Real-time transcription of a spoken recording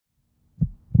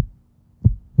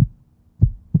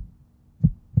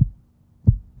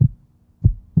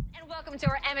Welcome to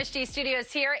our MSG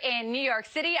studios here in New York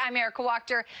City. I'm Erika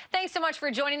Wachter. Thanks so much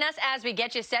for joining us as we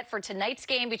get you set for tonight's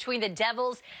game between the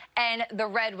Devils and the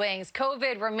Red Wings.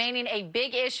 COVID remaining a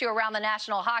big issue around the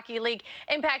National Hockey League,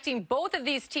 impacting both of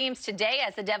these teams today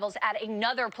as the Devils add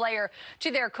another player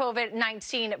to their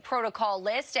COVID-19 protocol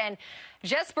list. And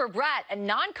Jesper Bratt, a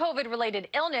non-COVID related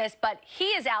illness, but he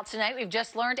is out tonight. We've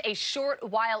just learned a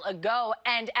short while ago.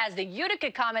 And as the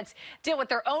Utica Comets deal with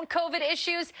their own COVID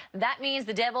issues, that means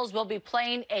the Devils will be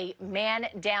playing a man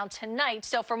down tonight.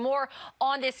 So for more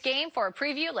on this game, for a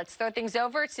preview, let's throw things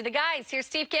over to the guys. Here's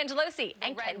Steve Cangelosi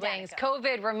and Red Wings.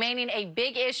 COVID remaining a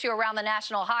big issue around the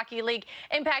National Hockey League,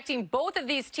 impacting both of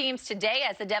these teams today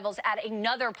as the Devils add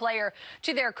another player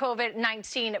to their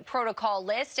COVID-19 protocol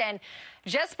list. And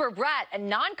Jesper Bratt, a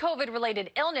non-COVID related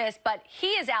illness, but he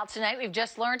is out tonight. We've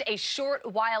just learned a short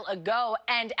while ago.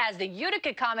 And as the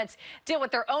Utica Comets deal with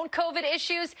their own COVID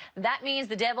issues, that means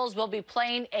the Devils will be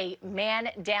playing a man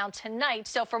down tonight.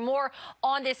 So for more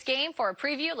on this game, for a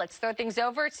preview, let's throw things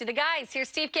over to the guys. Here's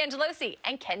Steve Cangelosi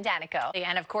and Ken Danico.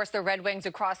 And of course, the Red Wings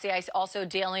across the ice also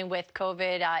dealing with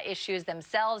COVID issues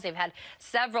themselves. They've had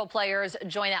several players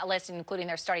join that list, including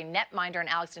their starting netminder and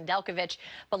Alex Nedeljkovic.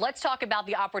 But let's talk about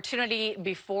the opportunity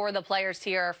before the players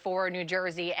here for New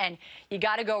Jersey, and you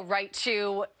got to go right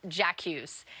to Jack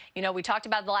Hughes. You know, we talked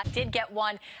about the last, did get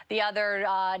one the other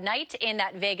night in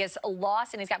that Vegas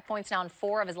loss, and he's got points now in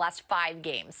 4 of his last 5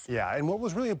 games. Yeah, and what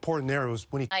was really important there was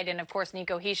when he... And, of course,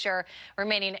 Nico Hischier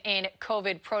remaining in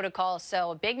COVID protocol,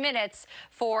 so big minutes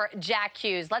for Jack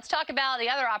Hughes. Let's talk about the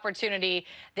other opportunity.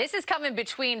 This is coming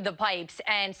between the pipes,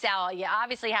 and Sal, you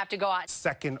obviously have to go out.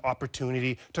 Second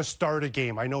opportunity to start a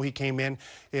game. I know he came in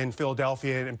Philadelphia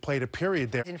and played a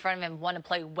period there. In front of him, want to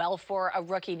play well for a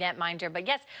rookie netminder. But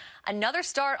yes, another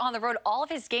start on the road. All of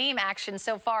his game action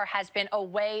so far has been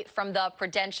away from the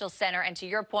Prudential Center. And to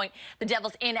your point, the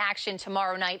Devils in action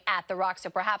tomorrow night at the Rock. So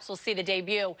perhaps we'll see the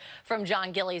debut from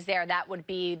John Gillies there. That would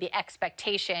be the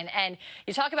expectation. And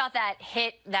you talk about that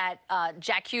hit that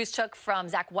Jack Hughes took from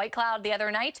Zach Whitecloud the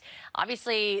other night.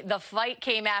 Obviously, the fight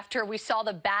came after we saw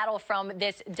the battle from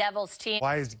this Devils team.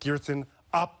 Why is Geertsen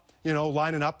up? You know,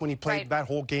 lining up when he played that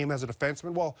whole game as a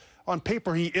defenseman. Well, on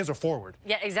paper, he is a forward.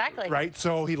 Yeah, exactly. Right?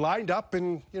 So he lined up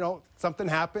and, you know, something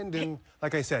happened. And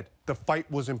like I said, the fight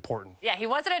was important. Yeah, he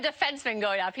wasn't a defenseman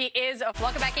going up. He is.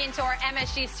 Welcome back into our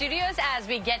MSG studios as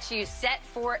we get you set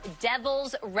for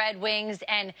Devils, Red Wings.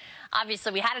 And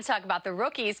obviously, we had to talk about the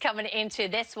rookies coming into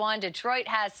this one. Detroit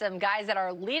has some guys that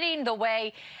are leading the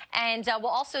way. And we'll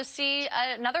also see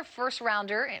another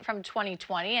first-rounder from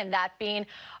 2020, and that being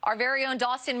our very own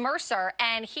Dawson Mercer.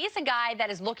 And he's a guy that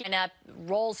is looking up.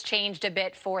 Roles changed a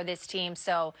bit for this team,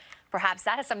 so perhaps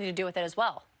that has something to do with it as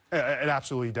well. It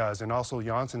absolutely does. And also,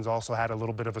 Jansson's also had a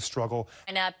little bit of a struggle.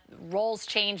 And roles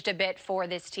changed a bit for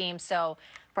this team, so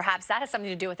perhaps that has something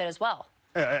to do with it as well.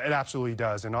 It absolutely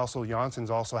does. And also, Jansson's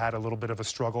also had a little bit of a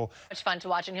struggle. Much fun to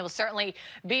watch, and he will certainly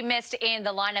be missed in the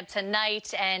lineup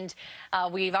tonight. And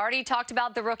we've already talked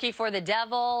about the rookie for the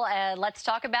Devil. Let's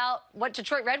talk about what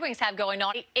Detroit Red Wings have going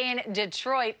on in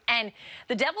Detroit. And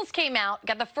the Devils came out,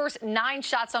 got the first 9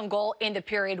 shots on goal in the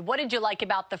period. What did you like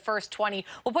about the first 20?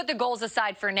 We'll put the goals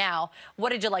aside for now. What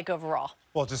did you like overall?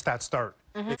 Well, just that start.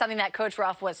 Something that Coach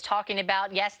Ruff was talking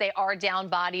about. Yes, they are down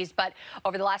bodies, but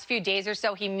over the last few days or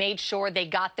so, he made sure they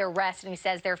got their rest, and he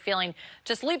says they're feeling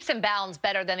just leaps and bounds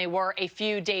better than they were a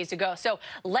few days ago. So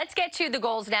let's get to the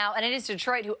goals now, and it is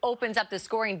Detroit who opens up the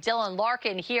scoring. Dylan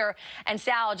Larkin here, and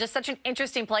Sal, just such an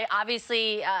interesting play.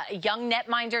 Obviously, a young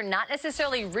netminder, not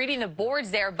necessarily reading the boards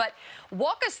there, but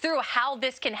walk us through how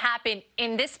this can happen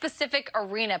in this specific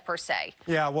arena per se.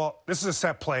 Yeah, well, this is a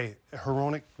set play.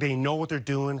 Heronic, they know what they're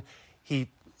doing.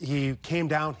 He came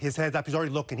down, his head's up, he's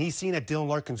already looking. He's seen that Dylan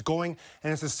Larkin's going,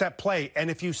 and it's a set play.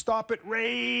 And if you stop it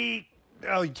right,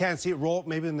 oh, you can't see it roll,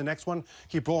 maybe in the next one,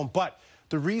 keep rolling. But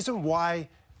the reason why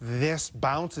this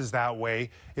bounces that way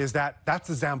is that that's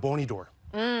the Zamboni door,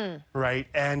 right?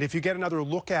 And if you get another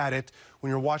look at it,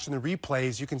 when you're watching the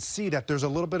replays, you can see that there's a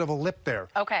little bit of a lip there.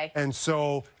 Okay. And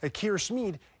so, Akira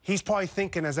Schmid, he's probably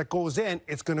thinking as it goes in,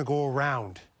 it's going to go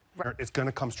around. It's going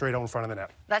to come straight out in front of the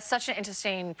net. That's such an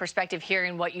interesting perspective,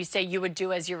 hearing what you say you would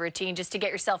do as your routine, just to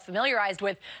get yourself familiarized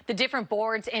with the different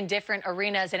boards in different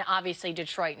arenas. And obviously,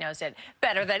 Detroit knows it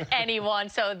better than anyone.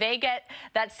 So they get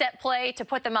that set play to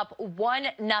put them up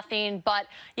 1-0. But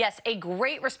yes, a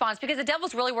great response, because the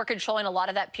Devils really were controlling a lot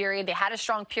of that period. They had a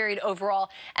strong period overall,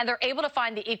 and they're able to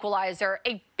find the equalizer.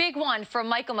 A big one from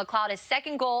Michael McLeod, his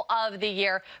second goal of the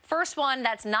year. First one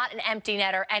that's not an empty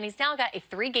netter, and he's now got a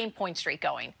 3-game point streak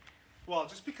going. Well,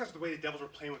 just because of the way the Devils were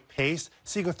playing with pace,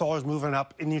 Siegenthaler's moving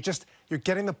up, and you're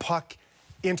getting the puck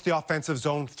into the offensive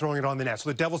zone, throwing it on the net. So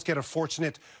the Devils get a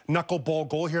fortunate knuckleball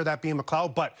goal here, that being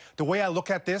McLeod. But the way I look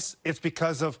at this, it's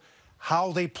because of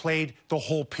how they played the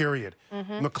whole period.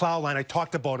 McLeod line, I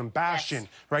talked about him, Bastion,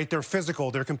 right? They're physical,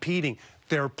 they're competing,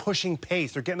 they're pushing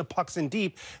pace, they're getting the pucks in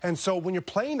deep. And so when you're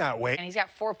playing that way... And he's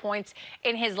got 4 points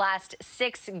in his last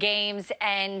 6 games.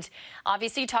 And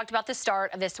obviously you talked about the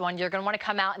start of this one. You're going to want to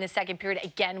come out in the second period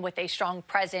again with a strong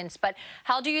presence. But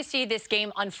how do you see this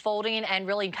game unfolding and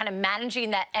really kind of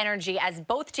managing that energy as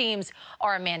both teams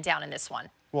are a man down in this one?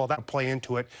 Well, that'll play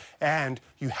into it. And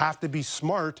you have to be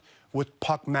smart with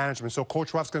puck management. So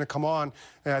Coach Ruff's going to come on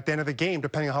at the end of the game,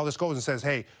 depending on how this goes, and says,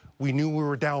 hey, we knew we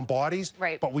were down bodies,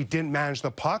 but we didn't manage the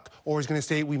puck. Or he's going to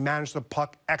say, we managed the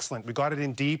puck excellent. We got it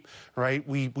in deep, right?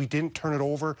 We didn't turn it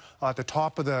over at the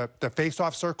top of the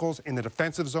face-off circles, in the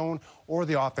defensive zone or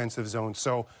the offensive zone.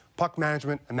 So puck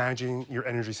management and managing your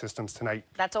energy systems tonight.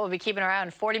 That's what we'll be keeping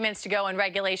around. 40 minutes to go in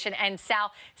regulation. And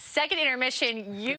Sal, second intermission,